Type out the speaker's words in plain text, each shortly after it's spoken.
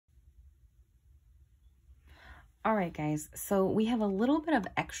All right, guys, so we have a little bit of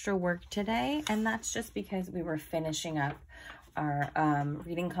extra work today, and that's just because we were finishing up our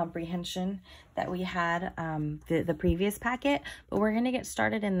reading comprehension that we had the previous packet, but we're going to get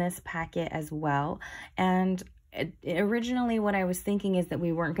started in this packet as well. And originally what I was thinking is that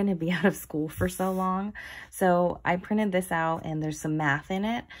we weren't going to be out of school for so long, so I printed this out and there's some math in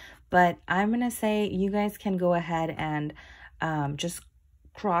it, but I'm going to say you guys can go ahead and just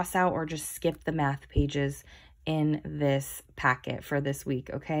cross out or just skip the math pages in this packet for this week,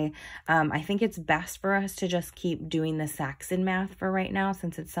 okay? I think it's best for us to just keep doing the Saxon math for right now,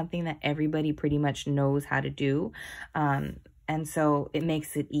 since it's something that everybody pretty much knows how to do. And so it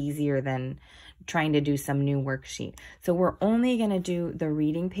makes it easier than trying to do some new worksheet. So we're only going to do the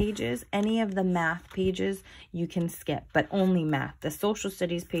reading pages. Any of the math pages you can skip, but only math. The social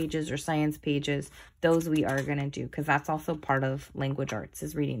studies pages or science pages, those we are going to do, because that's also part of language arts,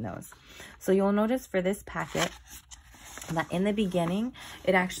 is reading those. So you'll notice for this packet that in the beginning,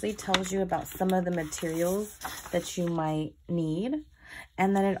 it actually tells you about some of the materials that you might need.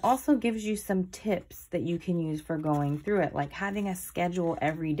 And then it also gives you some tips that you can use for going through it, like having a schedule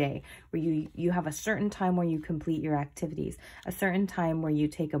every day where you have a certain time where you complete your activities, a certain time where you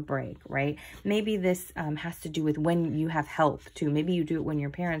take a break, right? Maybe this has to do with when you have help too. Maybe you do it when your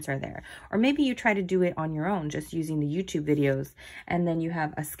parents are there, or maybe you try to do it on your own, just using the YouTube videos, and then you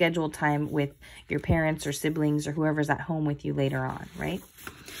have a scheduled time with your parents or siblings or whoever's at home with you later on, right?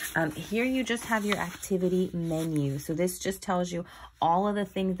 Here you just have your activity menu. So this just tells you all of the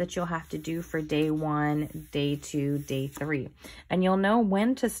things that you'll have to do for day 1, day 2, day 3. And you'll know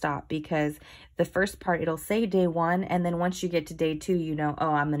when to stop, because the first part, it'll say day 1. And then once you get to day 2, you know,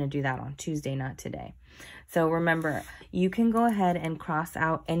 oh, I'm going to do that on Tuesday, not today. So remember, you can go ahead and cross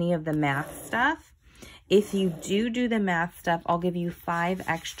out any of the math stuff. If you do the math stuff, I'll give you 5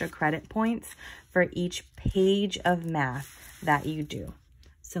 extra credit points for each page of math that you do.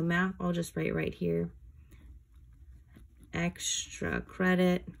 So math, I'll just write right here, extra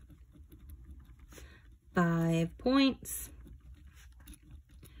credit, 5 points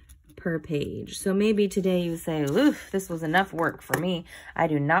per page. So maybe today you say, oof, this was enough work for me. I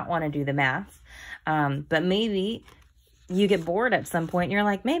do not want to do the math. But maybe you get bored at some point and you're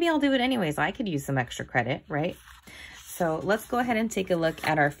like, maybe I'll do it anyways. I could use some extra credit, right? So let's go ahead and take a look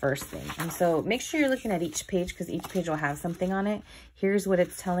at our first thing. And so make sure you're looking at each page, because each page will have something on it. Here's what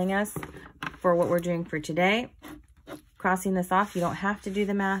it's telling us for what we're doing for today. Crossing this off, you don't have to do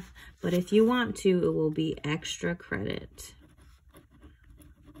the math, but if you want to, it will be extra credit.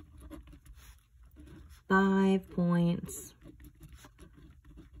 5 points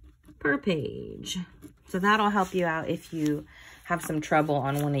per page. So that'll help you out if you have some trouble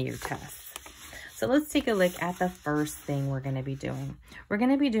on one of your tests. So let's take a look at the first thing we're going to be doing. We're going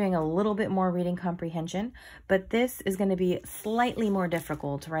to be doing a little bit more reading comprehension, but this is going to be slightly more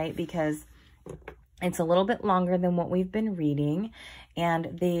difficult, right? Because it's a little bit longer than what we've been reading,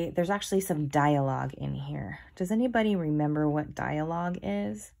 and there's actually some dialogue in here. Does anybody remember what dialogue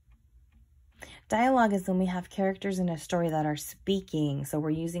is? Dialogue is when we have characters in a story that are speaking, so we're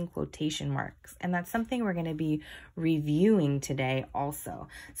using quotation marks, and that's something we're going to be reviewing today also.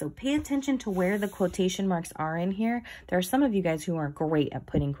 So pay attention to where the quotation marks are in here. There are some of you guys who are great at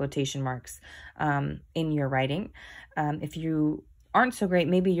putting quotation marks in your writing. If you aren't so great,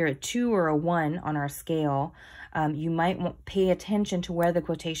 maybe you're a 2 or a 1 on our scale, you might pay attention to where the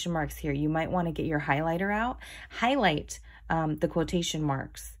quotation marks here. You might want to get your highlighter out, highlight the quotation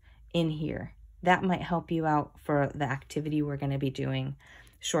marks in here. That might help you out for the activity we're going to be doing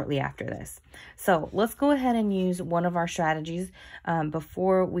shortly after this. So let's go ahead and use one of our strategies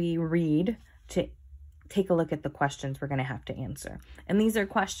before we read to take a look at the questions we're going to have to answer. And these are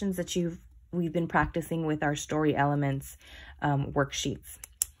questions that we've been practicing with our story elements worksheets.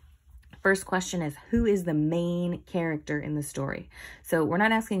 First question is, who is the main character in the story? So we're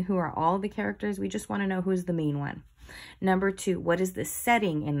not asking who are all the characters. We just want to know who's the main one. Number 2, what is the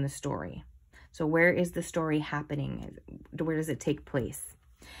setting in the story? So where is the story happening? Where does it take place?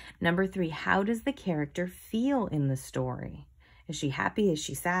 Number 3, how does the character feel in the story? Is she happy? Is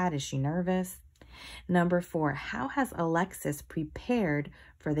she sad? Is she nervous? Number 4, how has Alexis prepared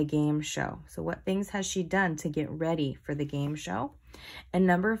for the game show? So what things has she done to get ready for the game show? And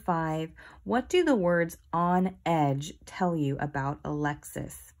number 5, what do the words on edge tell you about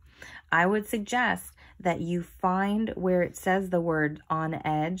Alexis? I would suggest that you find where it says the word on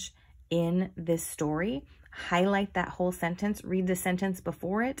edge in this story, highlight that whole sentence, read the sentence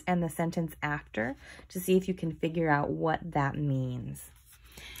before it and the sentence after to see if you can figure out what that means.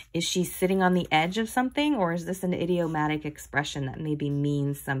 Is she sitting on the edge of something, or is this an idiomatic expression that maybe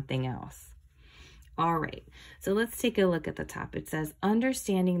means something else? All right, so let's take a look at the top. It says,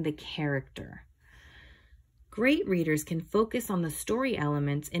 understanding the character. Great readers can focus on the story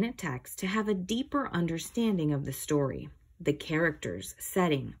elements in a text to have a deeper understanding of the story. The characters,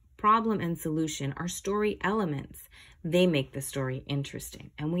 setting, problem, and solution are story elements. They make the story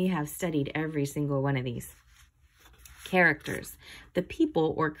interesting, and we have studied every single one of these. Characters, the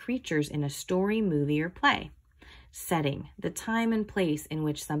people or creatures in a story, movie, or play. Setting, the time and place in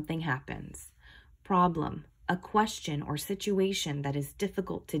which something happens. Problem, a question or situation that is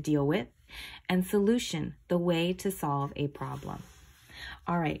difficult to deal with. And solution, the way to solve a problem.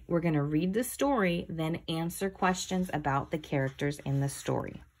 All right, we're going to read the story, then answer questions about the characters in the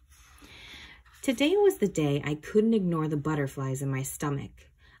story. Today was the day I couldn't ignore the butterflies in my stomach.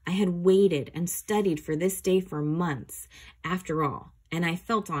 I had waited and studied for this day for months, after all, and I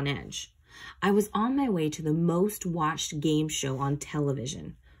felt on edge. I was on my way to the most watched game show on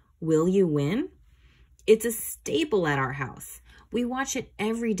television. Will You Win? It's a staple at our house. We watch it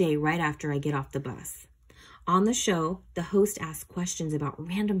every day right after I get off the bus. On the show, the host asks questions about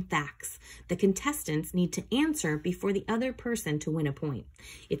random facts the contestants need to answer before the other person to win a point.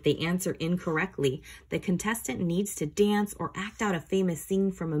 If they answer incorrectly, the contestant needs to dance or act out a famous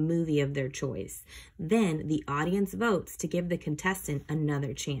scene from a movie of their choice. Then the audience votes to give the contestant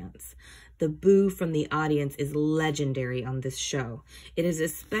another chance. The boo from the audience is legendary on this show. It is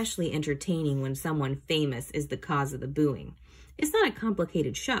especially entertaining when someone famous is the cause of the booing. It's not a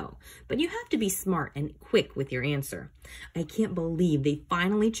complicated show, but you have to be smart and quick with your answer. I can't believe they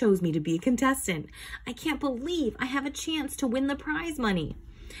finally chose me to be a contestant. I can't believe I have a chance to win the prize money.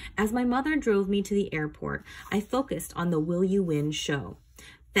 As my mother drove me to the airport, I focused on the Will You Win show.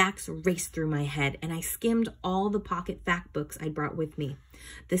 Facts raced through my head, and I skimmed all the pocket fact books I brought with me.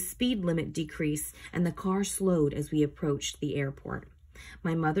 The speed limit decreased, and the car slowed as we approached the airport.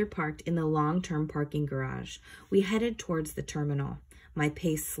 My mother parked in the long-term parking garage. We headed towards the terminal. My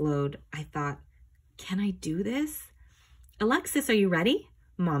pace slowed. I thought, can I do this? Alexis, are you ready?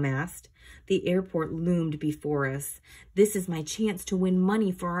 Mom asked. The airport loomed before us. This is my chance to win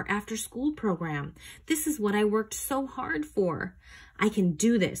money for our after-school program. This is what I worked so hard for. I can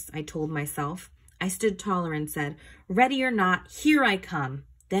do this, I told myself. I stood taller and said, ready or not, here I come.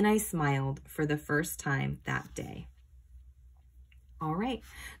 Then I smiled for the first time that day. All right,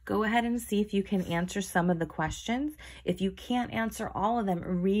 go ahead and see if you can answer some of the questions. If you can't answer all of them,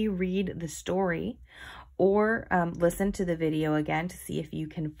 reread the story or listen to the video again to see if you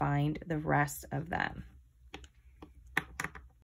can find the rest of them.